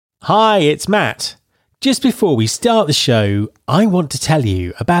Hi, it's Matt. Just before we start the show, I want to tell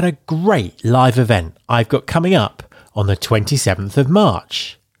you about a great live event I've got coming up on the 27th of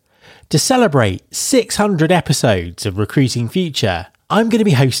March. To celebrate 600 episodes of Recruiting Future, I'm going to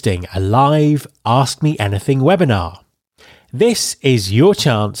be hosting a live Ask Me Anything webinar. This is your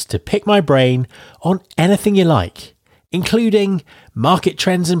chance to pick my brain on anything you like, including market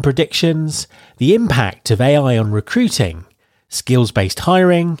trends and predictions, the impact of AI on recruiting, skills-based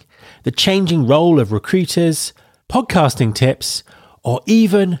hiring, the changing role of recruiters, podcasting tips, or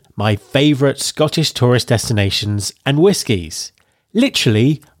even my favourite Scottish tourist destinations and whiskies.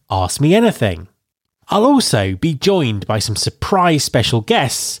 Literally, ask me anything. I'll also be joined by some surprise special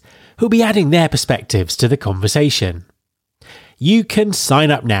guests who'll be adding their perspectives to the conversation. You can sign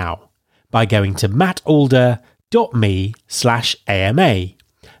up now by going to mattalder.me/AMA.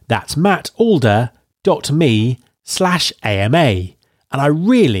 That's mattalder.me/AMA. And I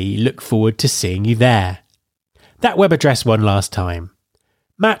really look forward to seeing you there. That web address one last time,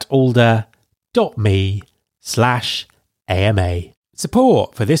 mattalder.me/AMA.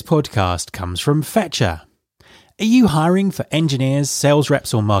 Support for this podcast comes from Fetcher. Are you hiring for engineers, sales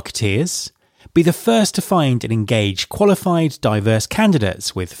reps or marketeers? Be the first to find and engage qualified, diverse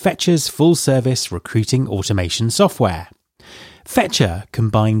candidates with Fetcher's full-service recruiting automation software. Fetcher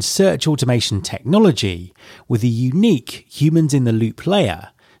combines search automation technology with a unique humans-in-the-loop layer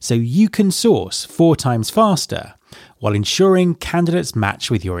so you can source 4 times faster while ensuring candidates match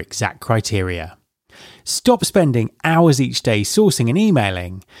with your exact criteria. Stop spending hours each day sourcing and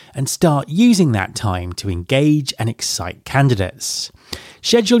emailing and start using that time to engage and excite candidates.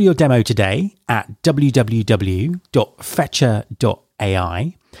 Schedule your demo today at www.fetcher.ai.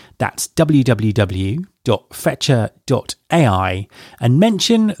 That's www.fetcher.ai and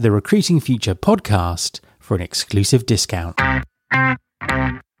mention the Recruiting Future podcast for an exclusive discount.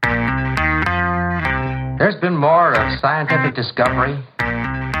 There's been more of scientific discovery,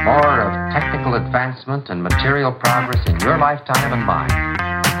 more of technical advancement and material progress in your lifetime and mine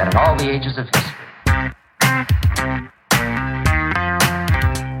than in all the ages of history.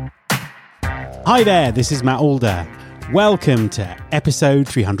 Hi there, this is Matt Alder. Welcome to episode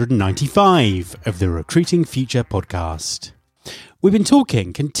 395 of the Recruiting Future podcast. We've been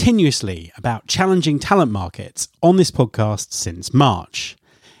talking continuously about challenging talent markets on this podcast since March.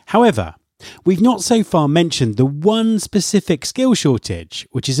 However, we've not so far mentioned the one specific skill shortage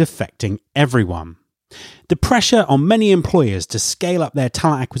which is affecting everyone. The pressure on many employers to scale up their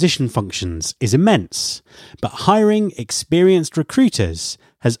talent acquisition functions is immense, but hiring experienced recruiters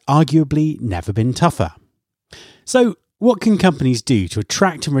has arguably never been tougher. So, what can companies do to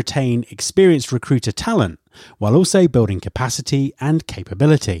attract and retain experienced recruiter talent while also building capacity and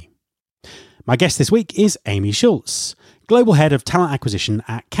capability? My guest this week is Amy Schultz, Global Head of Talent Acquisition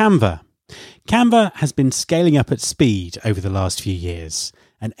at Canva. Canva has been scaling up at speed over the last few years,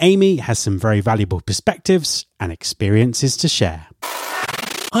 and Amy has some very valuable perspectives and experiences to share.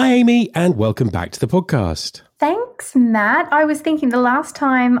 Hi Amy, and welcome back to the podcast. Thanks, Matt. I was thinking the last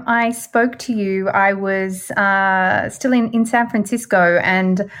time I spoke to you, I was still in San Francisco,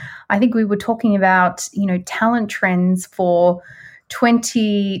 and I think we were talking about, talent trends for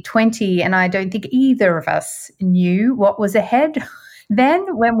 2020, and I don't think either of us knew what was ahead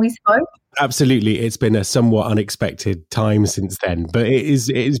then when we spoke. Absolutely. It's been a somewhat unexpected time since then, but it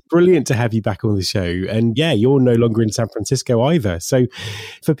is brilliant to have you back on the show. And yeah, you're no longer in San Francisco either. So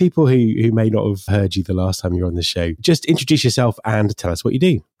for people who may not have heard you the last time you were on the show, just introduce yourself and tell us what you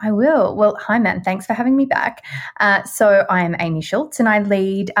do. I will. Well, hi, Matt. Thanks for having me back. So I am Amy Schultz and I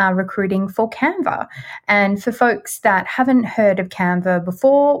lead recruiting for Canva. And for folks that haven't heard of Canva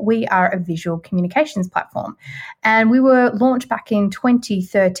before, we are a visual communications platform. And we were launched back in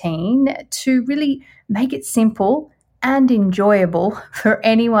 2013 to really make it simple and enjoyable for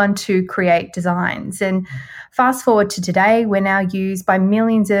anyone to create designs. And fast forward to today, we're now used by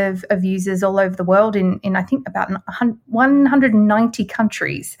millions of users all over the world in I think about 190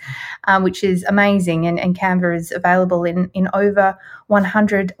 countries, which is amazing. And Canva is available in over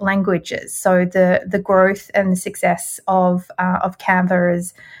 100 languages. So the growth and the success of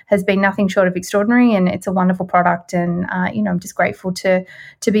Canva has been nothing short of extraordinary, and it's a wonderful product. And I'm just grateful to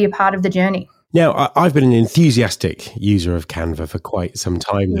be a part of the journey. Now, I've been an enthusiastic user of Canva for quite some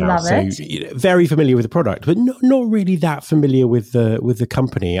time now, very familiar with the product, but not really that familiar with the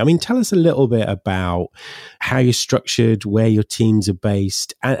company. I mean, tell us a little bit about how you're structured, where your teams are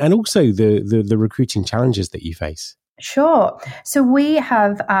based, and also the recruiting challenges that you face. Sure. So we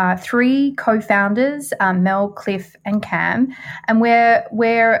have three co-founders, Mel, Cliff, and Cam, and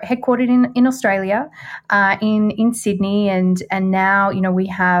we're headquartered in Australia, in Sydney, and now we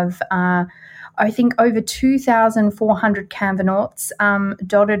have I think over 2,400 Canvanauts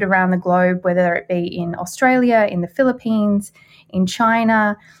dotted around the globe, whether it be in Australia, in the Philippines, in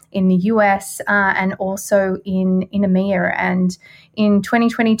China, in the US, and also in EMEA. And in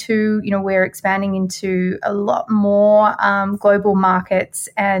 2022, we're expanding into a lot more global markets.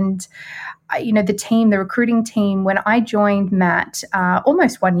 And the recruiting team, when I joined Matt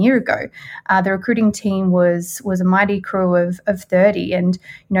almost 1 year ago, the recruiting team was a mighty crew of 30. And,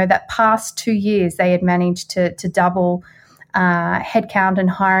 that past 2 years, they had managed to double headcount and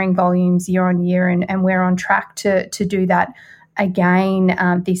hiring volumes year on year. And we're on track to do that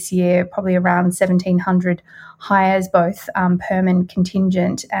again this year, probably around 1,700 hires, both perm and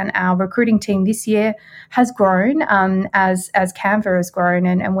contingent. And our recruiting team this year has grown as Canva has grown,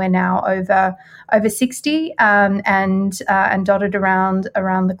 and we're now over 60 and dotted around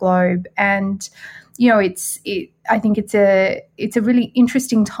the globe. And I think it's a really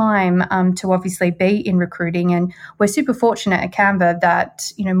interesting time to obviously be in recruiting, and we're super fortunate at Canva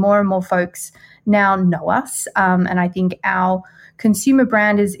that more and more folks now know us, and I think our consumer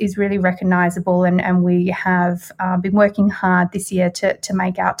brand is really recognizable, and we have been working hard this year to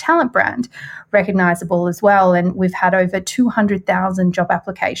make our talent brand recognizable as well. And we've had over 200,000 job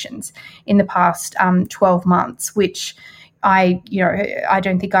applications in the past 12 months, which I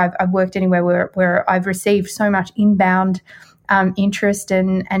don't think I've worked anywhere where I've received so much inbound interest,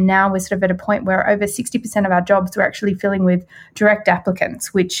 and now we're sort of at a point where over 60% of our jobs we're actually filling with direct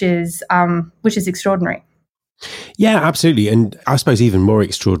applicants, which is extraordinary. Yeah, absolutely. And I suppose even more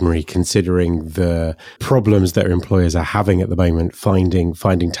extraordinary considering the problems that employers are having at the moment, finding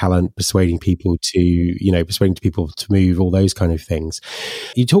talent, persuading people to move, all those kind of things.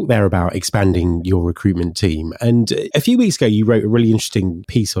 You talked there about expanding your recruitment team. And a few weeks ago, you wrote a really interesting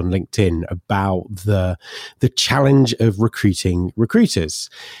piece on LinkedIn about the challenge of recruiting recruiters.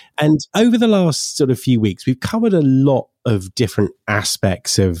 And over the last sort of few weeks, we've covered a lot of different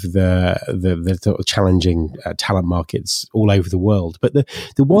aspects of the sort of challenging talent markets all over the world. But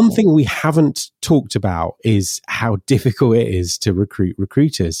the one thing we haven't talked about is how difficult it is to recruit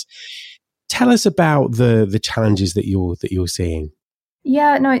recruiters. Tell us about the challenges that you're seeing.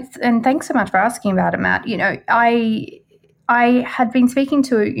 Yeah, no, and thanks so much for asking about it, Matt. I had been speaking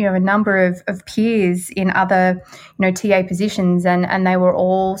to a number of peers in other TA positions, and they were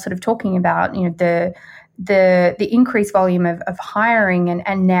all sort of talking about the increased volume of hiring,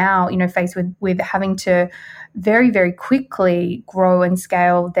 and now faced with having to very, very quickly grow and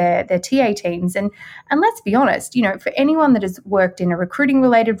scale their TA teams. And let's be honest, for anyone that has worked in a recruiting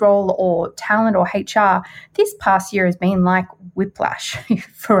related role or talent or HR, this past year has been like whiplash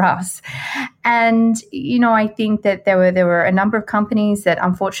for us. And I think that there were a number of companies that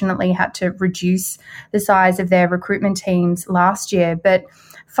unfortunately had to reduce the size of their recruitment teams last year, but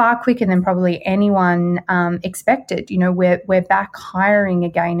far quicker than probably anyone expected. We're back hiring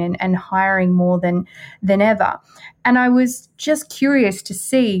again and hiring more than ever. And I was just curious to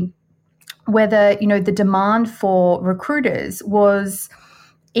see whether, the demand for recruiters was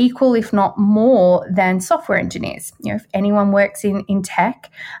equal, if not more, than software engineers. If anyone works in tech,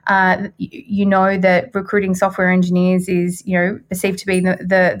 that recruiting software engineers is, perceived to be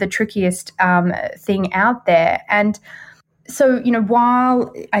the trickiest thing out there. And so,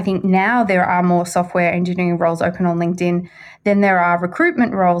 while I think now there are more software engineering roles open on LinkedIn than there are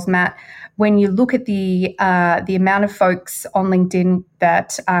recruitment roles, Matt, when you look at the amount of folks on LinkedIn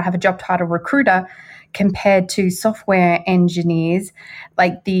that have a job title recruiter compared to software engineers,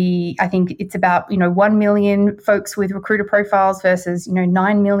 I think it's about 1 million folks with recruiter profiles versus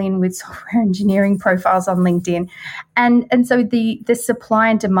 9 million with software engineering profiles on LinkedIn, and so the supply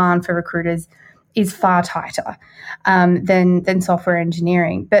and demand for recruiters is far tighter than software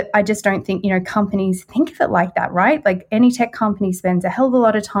engineering. But I just don't think, companies think of it like that, right? Like any tech company spends a hell of a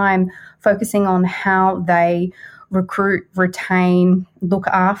lot of time focusing on how they recruit, retain, look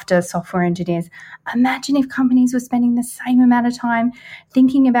after software engineers. Imagine if companies were spending the same amount of time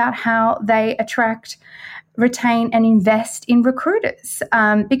thinking about how they attract, retain, and invest in recruiters.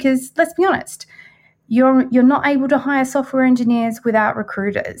 Because let's be honest, you're not able to hire software engineers without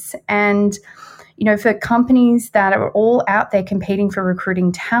recruiters. And for companies that are all out there competing for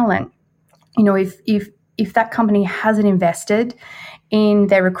recruiting talent, if that company hasn't invested in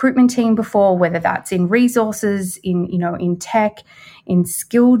their recruitment team before, whether that's in resources, in tech, in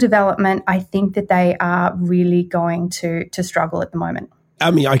skill development, I think that they are really going to struggle at the moment.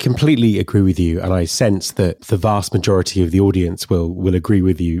 I mean, I completely agree with you, and I sense that the vast majority of the audience will agree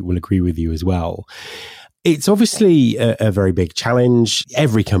with you as well. It's obviously a very big challenge.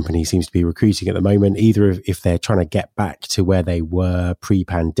 Every company seems to be recruiting at the moment, either if they're trying to get back to where they were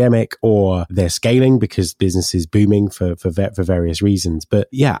pre-pandemic, or they're scaling because business is booming for various reasons. But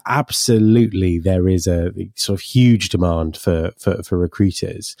yeah, absolutely, there is a sort of huge demand for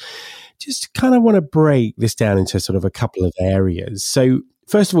recruiters. Just kind of want to break this down into sort of a couple of areas. So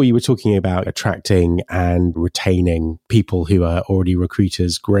first of all, you were talking about attracting and retaining people who are already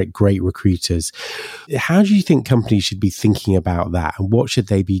recruiters, great recruiters. How do you think companies should be thinking about that? And what should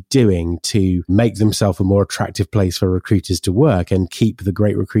they be doing to make themselves a more attractive place for recruiters to work and keep the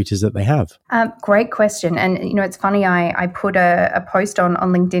great recruiters that they have? Great question. And, it's funny, I put a post on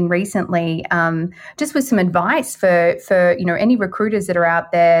LinkedIn recently just with some advice for any recruiters that are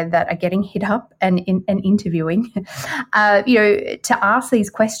out there that are getting hit up and interviewing, to ask these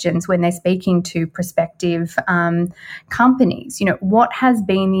questions when they're speaking to prospective companies. What has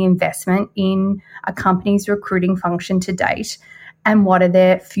been the investment in a company's recruiting function to date, and what are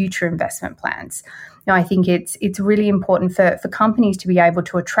their future investment plans? I think it's really important for companies to be able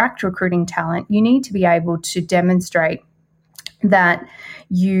to attract recruiting talent. You need to be able to demonstrate that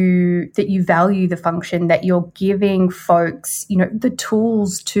you value the function, that you're giving folks, the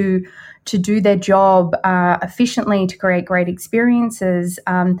tools to do their job efficiently, to create great experiences.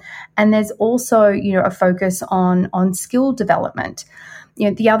 And there's also, a focus on skill development.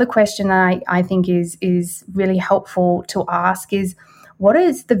 The other question I think is really helpful to ask is, what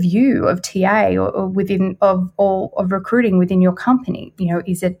is the view of TA or within of recruiting within your company?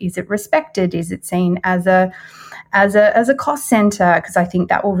 Is it respected? Is it seen as a cost center? Because I think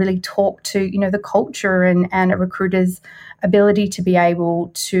that will really talk to the culture and a recruiter's ability to be able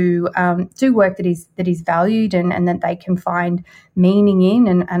to do work that is valued and that they can find meaning in.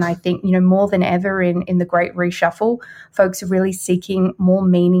 And I think more than ever in the Great Reshuffle, folks are really seeking more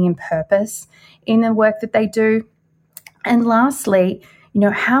meaning and purpose in the work that they do. And lastly,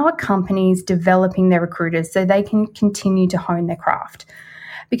 how are companies developing their recruiters so they can continue to hone their craft?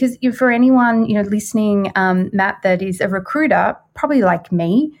 Because for anyone, listening, Matt, that is a recruiter, probably like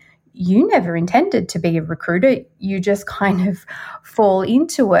me, you never intended to be a recruiter. You just kind of fall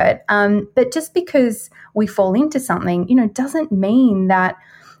into it. But just because we fall into something, doesn't mean that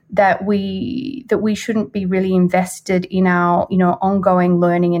we shouldn't be really invested in our, ongoing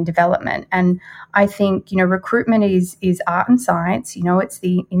learning and development. And I think, recruitment is art and science. It's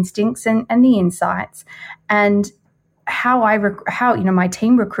the instincts and the insights. And how my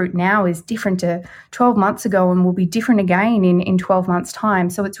team recruit now is different to 12 months ago and will be different again in 12 months' time.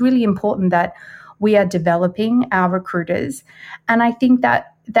 So it's really important that we are developing our recruiters. And I think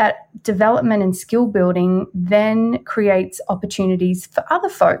that development and skill building then creates opportunities for other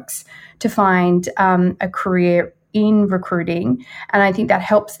folks to find a career in recruiting. And I think that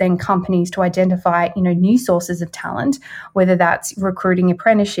helps then companies to identify, new sources of talent, whether that's recruiting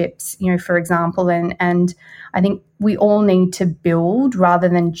apprenticeships, for example. And I think we all need to build rather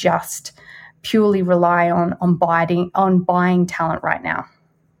than just purely rely on buying talent right now.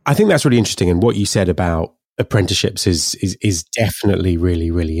 I think that's really interesting. And what you said about apprenticeships is definitely really,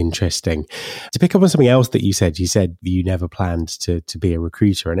 really interesting. To pick up on something else that you said you never planned to be a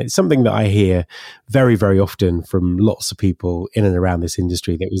recruiter. And it's something that I hear very, very often from lots of people in and around this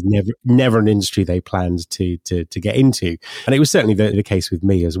industry. That was never an industry they planned to get into. And it was certainly the case with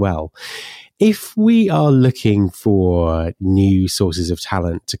me as well. If we are looking for new sources of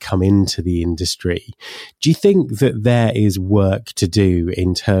talent to come into the industry, do you think that there is work to do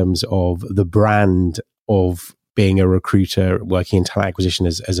in terms of the brand of being a recruiter, working in talent acquisition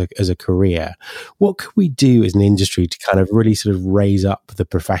as a career? What could we do as an industry to kind of really sort of raise up the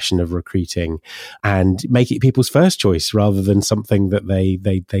profession of recruiting and make it people's first choice rather than something that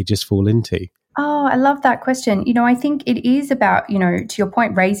they just fall into? Oh, I love that question. I think it is about, to your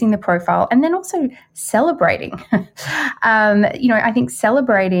point, raising the profile and then also celebrating. I think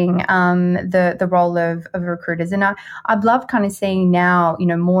celebrating the role of recruiters. And I've loved kind of seeing now,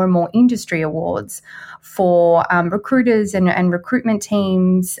 more and more industry awards for recruiters and recruitment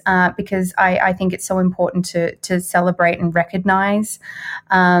teams because I think it's so important to celebrate and recognize,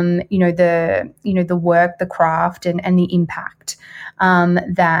 the work, the craft, and the impact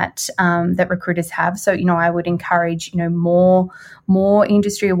that recruiters have. So, I would encourage, more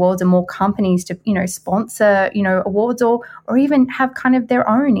industry awards and more companies to, sponsor, awards or even have kind of their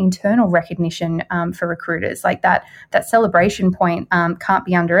own internal recognition for recruiters. Like that celebration point can't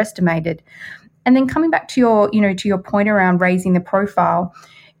be underestimated. And then coming back to your point around raising the profile,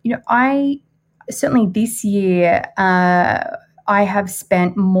 I certainly this year I have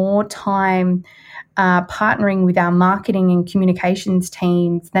spent more time partnering with our marketing and communications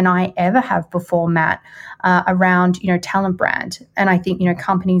teams than I ever have before, Matt, around, talent brand. And I think,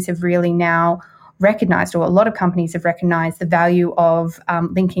 companies have really now recognized, or a lot of companies have recognized, the value of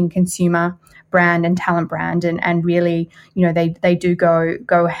linking consumer brand and talent brand, and really, they do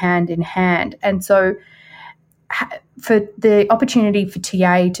go hand in hand. And so for the opportunity for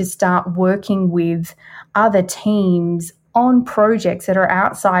TA to start working with other teams on projects that are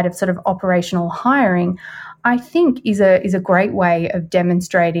outside of sort of operational hiring, I think is a great way of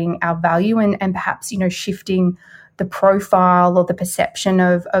demonstrating our value and perhaps, shifting the profile or the perception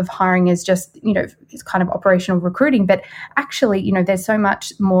of hiring as just, it's kind of operational recruiting. But actually, there's so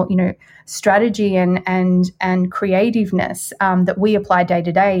much more, strategy and creativeness that we apply day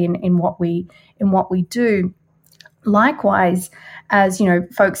to day in what we do. Likewise, as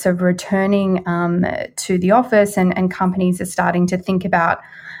folks are returning to the office and companies are starting to think about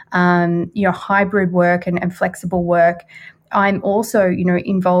hybrid work and flexible work, I'm also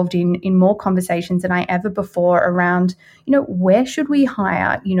involved in more conversations than I ever before around where should we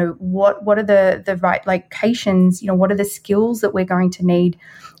hire, what are the right locations, what are the skills that we're going to need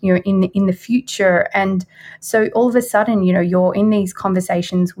in the future. And so all of a sudden, you're in these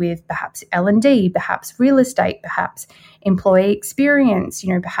conversations with perhaps L&D, perhaps real estate, perhaps employee experience,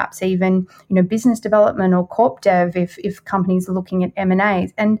 perhaps even, business development or corp dev if companies are looking at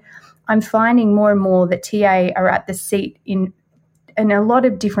M&As. And I'm finding more and more that TA are at the seat in a lot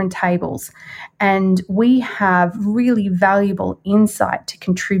of different tables, and we have really valuable insight to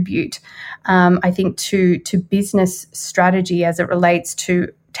contribute, I think, to business strategy as it relates to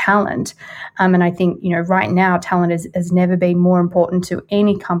talent. And I think, right now, talent has never been more important to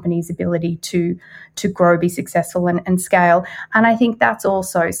any company's ability to grow, be successful and scale. And I think that's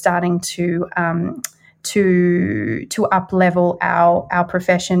also starting to up level our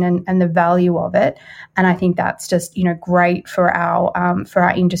profession and the value of it. And I think that's just, great for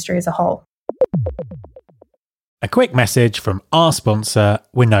our industry as a whole. A quick message from our sponsor,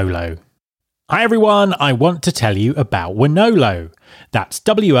 Wonolo. Hi everyone, I want to tell you about Wonolo. That's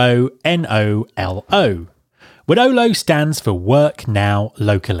Wonolo. Wonolo stands for Work Now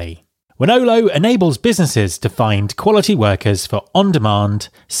Locally. Wonolo enables businesses to find quality workers for on-demand,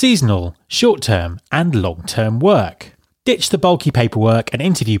 seasonal, short-term and long-term work. Ditch the bulky paperwork and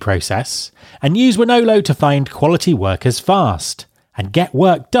interview process and use Wonolo to find quality workers fast and get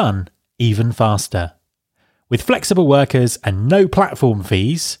work done even faster. With flexible workers and no platform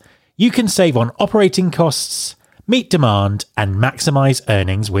fees, you can save on operating costs, meet demand and maximise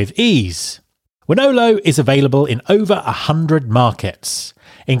earnings with ease. Wonolo is available in over 100 markets,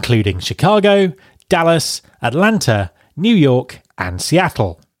 including Chicago, Dallas, Atlanta, New York, and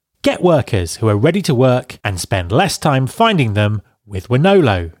Seattle. Get workers who are ready to work and spend less time finding them with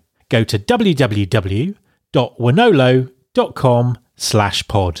Wonolo. Go to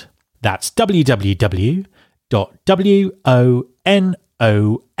www.wonolo.com/pod. That's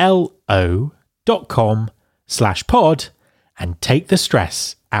www.wonolo.com/pod and take the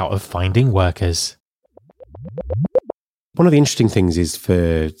stress out of finding workers. One of the interesting things is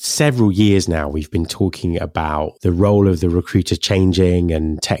for several years now, we've been talking about the role of the recruiter changing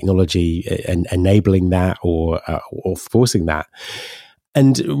and technology and enabling that or forcing that.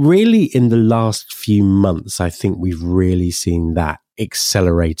 And really in the last few months, I think we've really seen that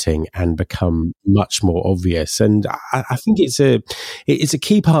accelerating and become much more obvious. And I think it's a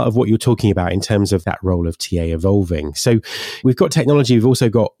key part of what you're talking about in terms of that role of TA evolving. So we've got technology. We've also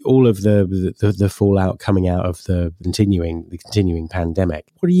got all of the fallout coming out of the continuing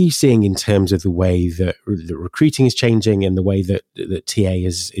pandemic. What are you seeing in terms of the way that the recruiting is changing and the way that TA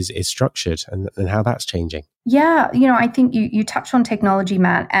is structured and how that's changing? Yeah, I think you touched on technology,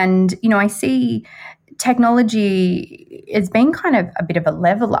 Matt, and I see technology has been kind of a bit of a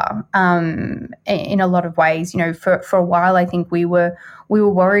leveler in a lot of ways. For a while, I think we were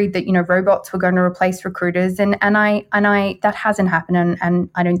worried that robots were going to replace recruiters, and I that hasn't happened, and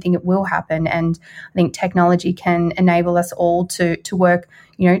I don't think it will happen. And I think technology can enable us all to work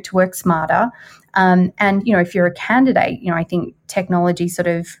smarter. And if you're a candidate, I think technology sort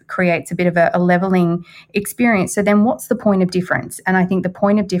of creates a bit of a leveling experience. So then what's the point of difference? And I think the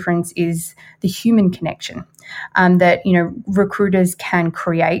point of difference is the human connection that, recruiters can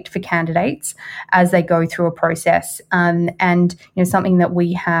create for candidates as they go through a process. And something that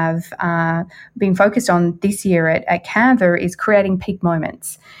we have been focused on this year at Canva is creating peak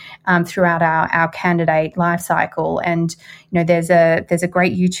moments throughout our candidate lifecycle. And there's a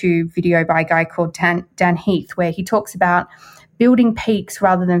great YouTube video by a guy called Dan Heath where he talks about building peaks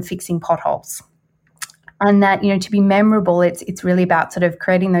rather than fixing potholes. And that, to be memorable, it's really about sort of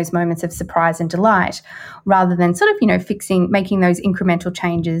creating those moments of surprise and delight rather than sort of, making those incremental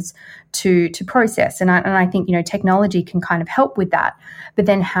changes to process. And I think, technology can kind of help with that. But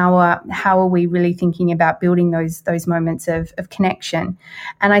then how are we really thinking about building those moments of connection?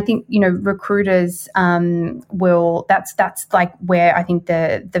 And I think, recruiters that's like where I think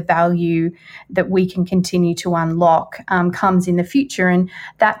the value that we can continue to unlock comes in the future. And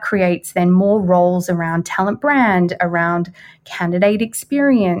that creates then more roles around talent brand, around candidate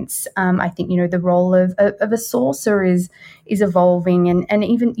experience. I think, the role of a sourcer is evolving, and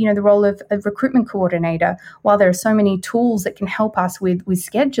even, the role of a recruitment coordinator. While there are so many tools that can help us with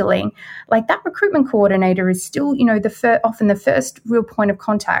scheduling, like that recruitment coordinator is still, often the first real point of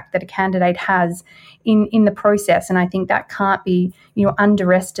contact that a candidate has in the process. And I think that can't be,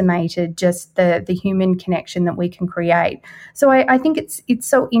 underestimated, just the human connection that we can create. So I think it's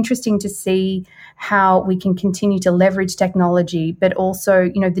so interesting to see how we can continue to leverage technology, but also,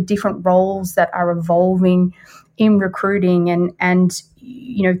 the different roles that are evolving in recruiting and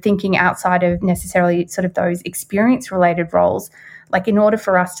thinking outside of necessarily sort of those experience-related roles. Like, in order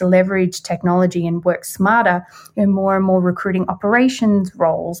for us to leverage technology and work smarter, more and more recruiting operations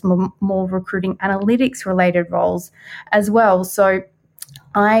roles, more recruiting analytics-related roles as well. So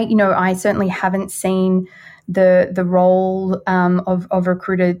I certainly haven't seen the role of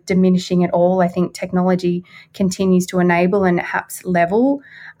recruiter diminishing at all. I think technology continues to enable and perhaps be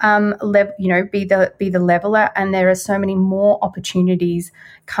the leveler, and there are so many more opportunities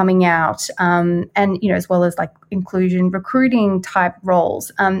coming out, and as well as like inclusion recruiting type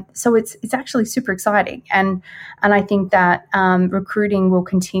roles. So it's actually super exciting, and I think that recruiting will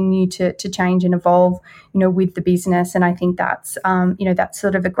continue to change and evolve, with the business. And I think that's that's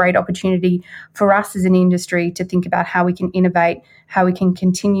sort of a great opportunity for us as an industry to think about how we can innovate, how we can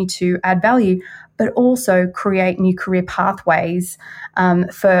continue to add value, but also create new career pathways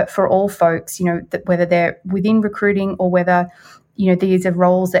for all folks, that whether they're within recruiting or whether, these are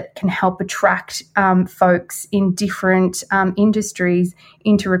roles that can help attract folks in different industries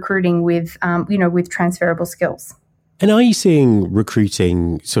into recruiting with transferable skills. And are you seeing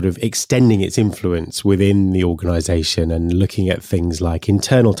recruiting sort of extending its influence within the organisation and looking at things like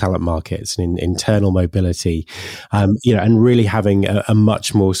internal talent markets and internal mobility, and really having a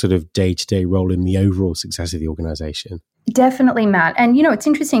much more sort of day-to-day role in the overall success of the organisation? Definitely, Matt. And, it's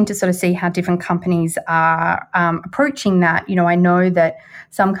interesting to sort of see how different companies are approaching that. I know that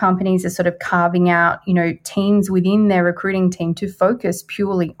some companies are sort of carving out, teams within their recruiting team to focus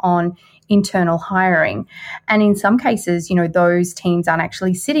purely on internal hiring. And in some cases, those teams aren't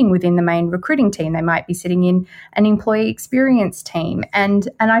actually sitting within the main recruiting team. They might be sitting in an employee experience team. And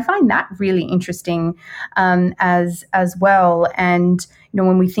I find that really interesting as well. And,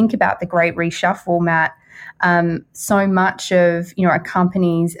 when we think about the Great Reshuffle, Matt, so much of, a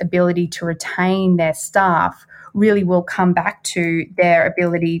company's ability to retain their staff really will come back to their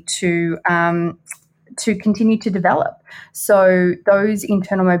ability to continue to develop. So those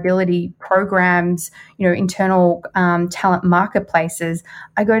internal mobility programs, internal talent marketplaces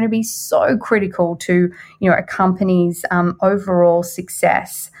are going to be so critical to, a company's overall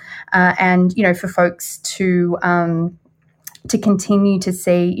success, and, for folks to continue to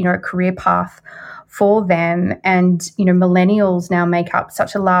see, a career path for them. And, millennials now make up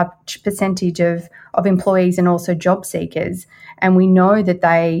such a large percentage of employees and also job seekers. And we know that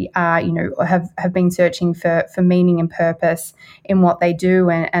they have been searching for meaning and purpose in what they do.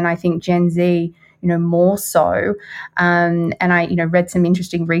 And I think Gen Z, more so. And I, read some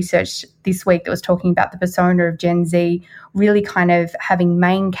interesting research this week that was talking about the persona of Gen Z really kind of having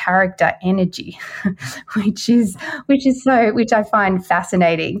main character energy, which I find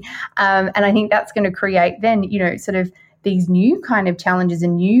fascinating. And I think that's going to create then, sort of these new kind of challenges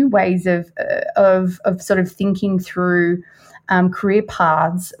and new ways of sort of thinking through career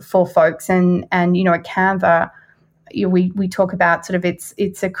paths for folks. And at Canva, we talk about sort of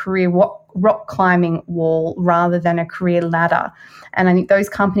it's a career rock climbing wall rather than a career ladder. And I think those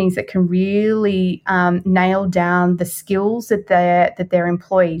companies that can really nail down the skills that their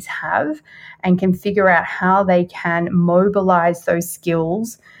employees have and can figure out how they can mobilize those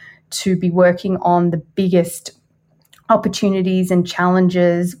skills to be working on the biggest opportunities and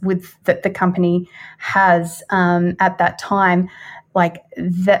challenges that the company has at that time, like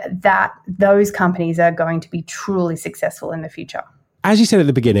that those companies are going to be truly successful in the future. As you said at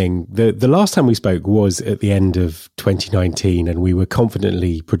the beginning, the last time we spoke was at the end of 2019, and we were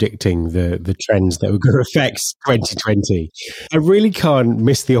confidently predicting the trends that were going to affect 2020. I really can't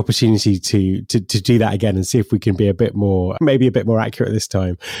miss the opportunity to do that again and see if we can be maybe a bit more accurate this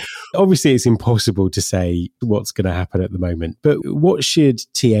time. Obviously, it's impossible to say what's going to happen at the moment, but what should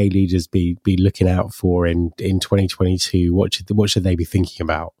TA leaders be looking out for in 2022? What should they be thinking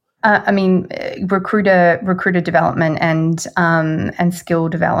about? Recruiter development and skill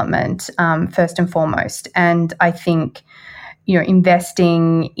development first and foremost. And I think,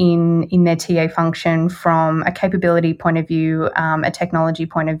 investing in their TA function from a capability point of view, a technology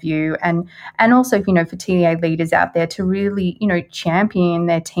point of view, and also, for TA leaders out there to really, champion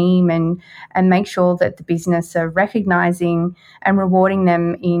their team and make sure that the business are recognizing and rewarding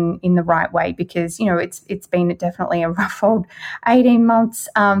them in the right way, because, it's been definitely a rough old 18 months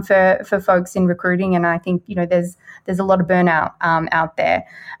for folks in recruiting. And I think, there's a lot of burnout out there.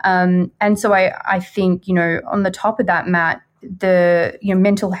 And so I think, on the top of that, Matt, the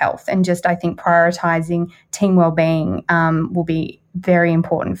mental health and just, I think, prioritizing team well-being will be very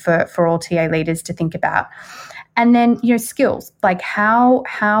important for all TA leaders to think about. And then, skills, like how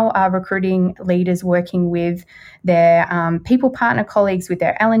are recruiting leaders working with their people partner colleagues, with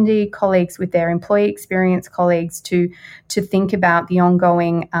their L&D colleagues, with their employee experience colleagues to think about the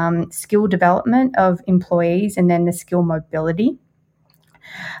ongoing skill development of employees, and then the skill mobility.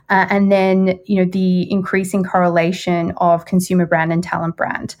 And then, the increasing correlation of consumer brand and talent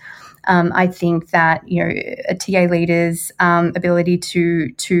brand. I think that, a TA leader's ability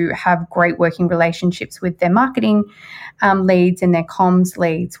to have great working relationships with their marketing leads and their comms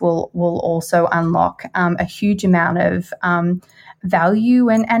leads will also unlock a huge amount of value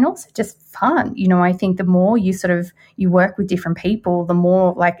and also just fun. I think the more you work with different people, the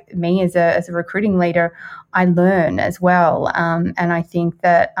more, like me as a recruiting leader, I learn as well. And I think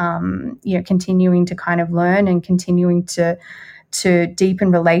that, continuing to kind of learn and continuing to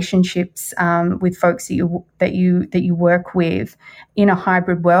deepen relationships with folks that you work with in a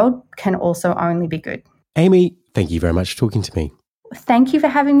hybrid world can also only be good. Amy, thank you very much for talking to me. Thank you for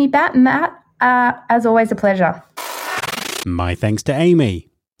having me back, Matt. As always, a pleasure. My thanks to Amy.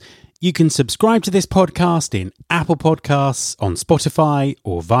 You can subscribe to this podcast in Apple Podcasts, on Spotify,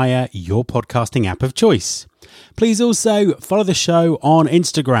 or via your podcasting app of choice. Please also follow the show on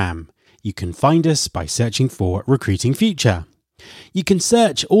Instagram. You can find us by searching for Recruiting Future. You can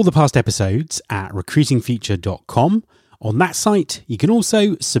search all the past episodes at recruitingfuture.com. On that site, you can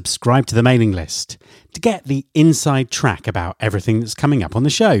also subscribe to the mailing list to get the inside track about everything that's coming up on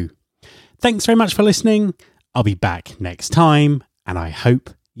the show. Thanks very much for listening. I'll be back next time, and I hope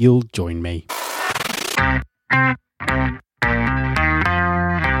you'll join me.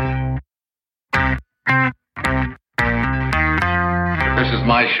 This is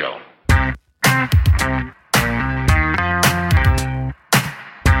my show.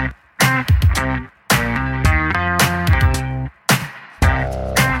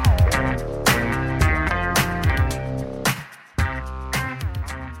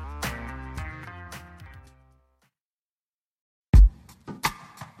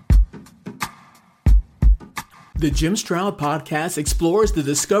 The Jim Stroud Podcast explores the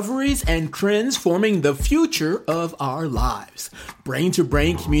discoveries and trends forming the future of our lives.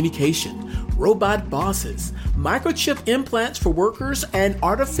 Brain-to-brain communication, robot bosses, microchip implants for workers, and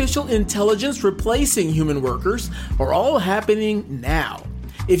artificial intelligence replacing human workers are all happening now.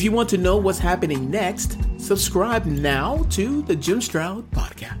 If you want to know what's happening next, subscribe now to the Jim Stroud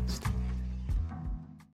Podcast.